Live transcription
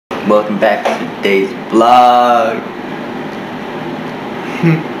welcome back to today's vlog.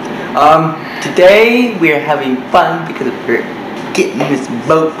 Today we are having fun because we're getting this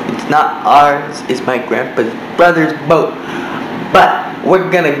boat. It's not ours, it's my grandpa's brother's boat. But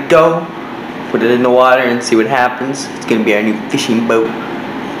we're gonna go put it in the water and see what happens. It's gonna be our new fishing boat.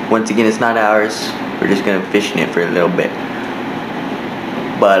 Once again, it's not ours. We're just gonna fish in it for a little bit.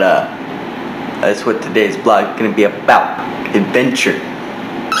 But that's what today's vlog is gonna be about. Adventure.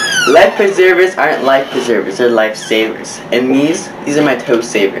 Life preservers aren't life preservers, they're life savers. And these are my toe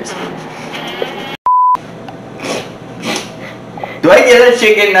savers. Do I get a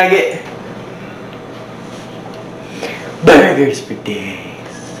chicken nugget? Burgers for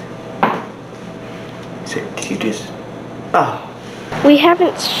days. So, did you just... Oh. We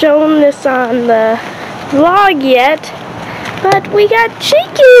haven't shown this on the vlog yet, but we got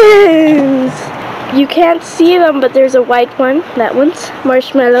chickens! You can't see them, but there's a white one. That one's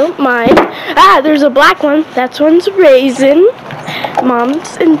marshmallow, mine. Ah, there's a black one. That one's raisin,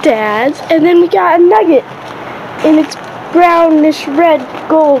 mom's and dad's. And then we got a nugget, and it's brownish red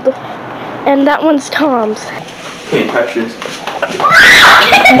gold. And that one's Tom's. Any questions?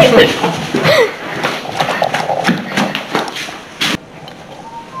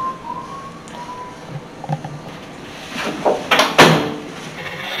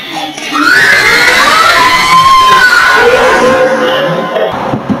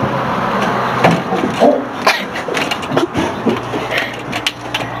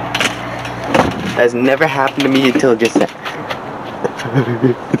 Has never happened to me until just now.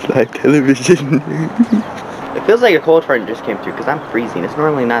 It's like television. It feels like a cold front just came through because I'm freezing. It's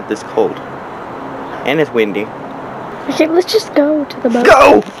normally not this cold. And it's windy. Okay, let's just go to the boat.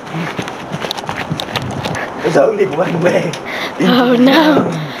 Go! There's only one way. Oh no.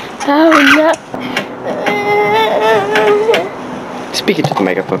 Oh no. Speak it to the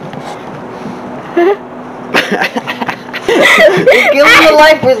microphone. You're killing the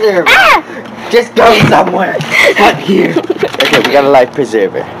life preserver. Just go somewhere. Not here. Okay, we got a life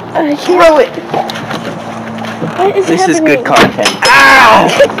preserver. Throw it. What is this happening? is good content. Ow!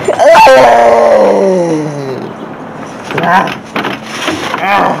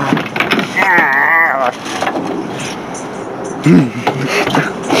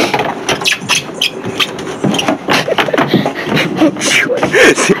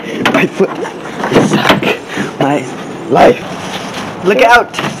 My foot suck. My life. Look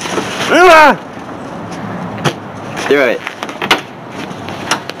out! Throw it.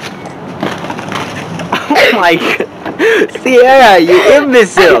 Oh my god. Sierra, you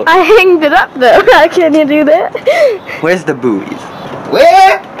imbecile! I hanged it up though. How can you do that? Where's the buoys?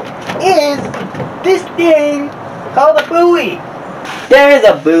 Where is this thing called a buoy? There's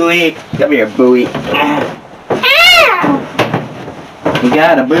a buoy. Come here, buoy. You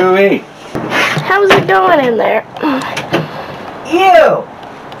got a buoy. How's it going in there? Ew!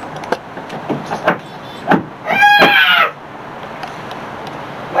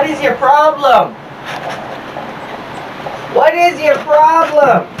 What is your problem? What is your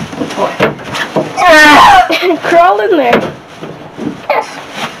problem? Crawl in there.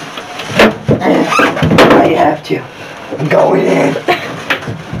 I have to. I'm going in.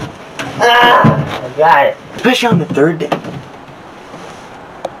 I got it. Especially on the third day.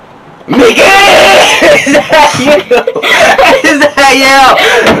 Mickey! Is that you? Is that you?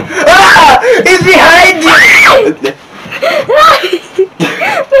 Ah! He's behind you!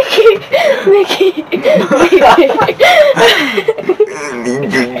 Mickey.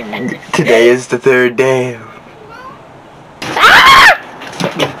 Today is the third day.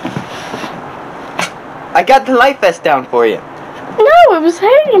 I got the life vest down for you. No, it was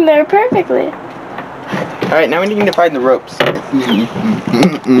hanging there perfectly. Alright, now we need to find the ropes.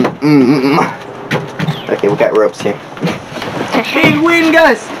 Okay, we got ropes here. Big wind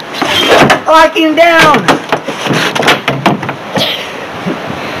gust! Locking down!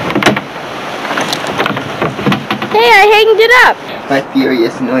 Hey, I hanged it up. My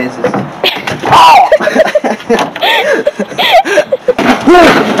furious noises. Oh!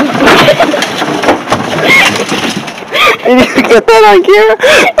 I need to get that on camera.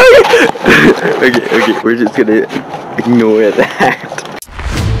 Okay, we're just gonna ignore that.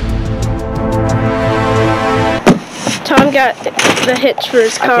 Tom got the hitch for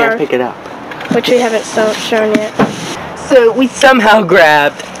his car. I can't pick it up. Which we haven't shown yet. So we somehow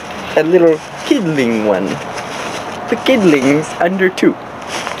grabbed a little kidling one. The kidling's under 2.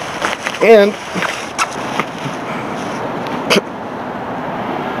 And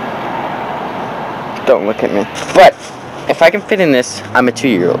don't look at me. But if I can fit in this, I'm a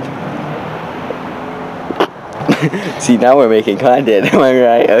 2-year-old. See, now we're making content. Am I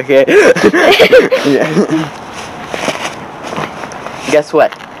right? Okay. Yeah. Guess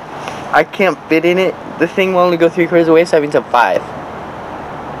what? I can't fit in it. The thing will only go 3/4 away, so that means I'm 5.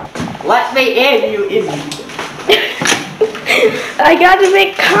 Let me in, you idiot. I got to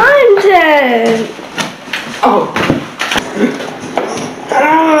make content. Oh.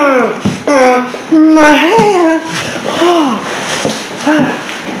 My hand.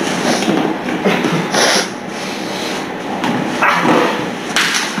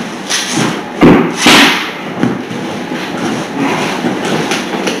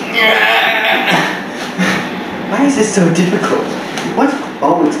 Why is this so difficult? What?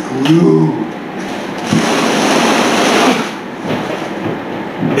 Oh, it's glue.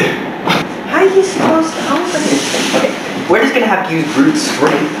 How are you supposed to open this thing? Okay, we're just gonna have to use brute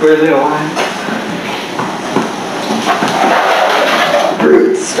strength for a little while.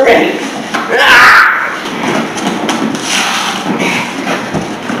 Brute strength.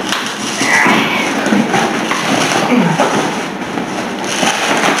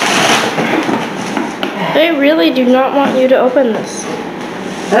 They really do not want you to open this.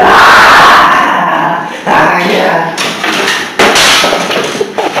 Yeah.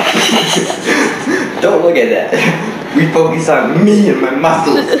 Don't look at that. We focus on me and my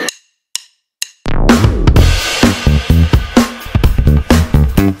muscles.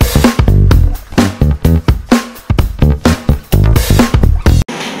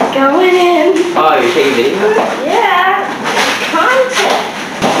 Going in. Oh, you're taking video? Yeah. Content.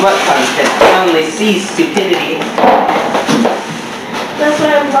 What content? I only see stupidity. That's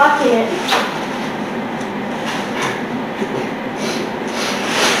why I'm blocking it.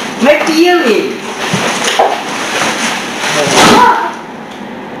 Make the aliens!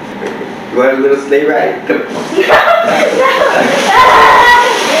 You want a little sleigh ride? Come on.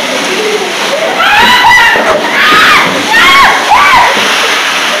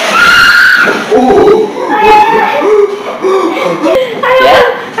 I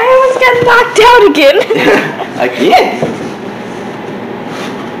almost got knocked out again. Again?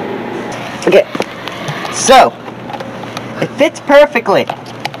 Okay, so it fits perfectly.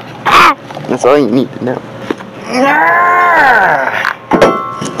 That's all you need to know.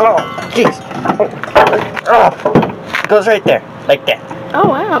 Oh, jeez. Oh, it goes right there, like that. Oh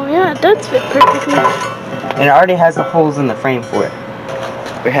wow, yeah, it does fit perfectly. And it already has the holes in the frame for it.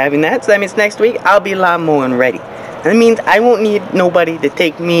 We're having that, so that means next week I'll be lawnmower and ready. That means I won't need nobody to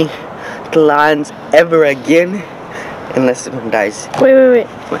take me to lawns ever again, unless someone dies. Wait.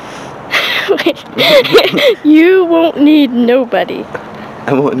 What? Wait. You won't need nobody.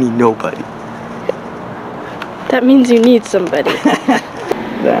 I won't need nobody. That means you need somebody.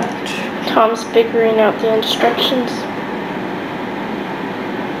 That. Tom's figuring out the instructions.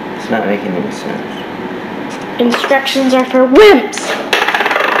 It's not making any sense. Instructions are for wimps!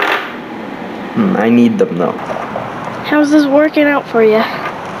 I need them though. How's this working out for you?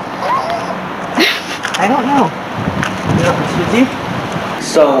 I don't know.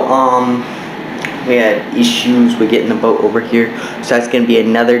 So, we had issues with getting the boat over here, so that's gonna be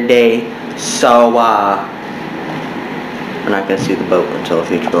another day. So, we're not gonna see the boat until a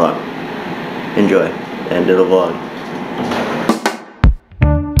future vlog. Enjoy. End of the vlog.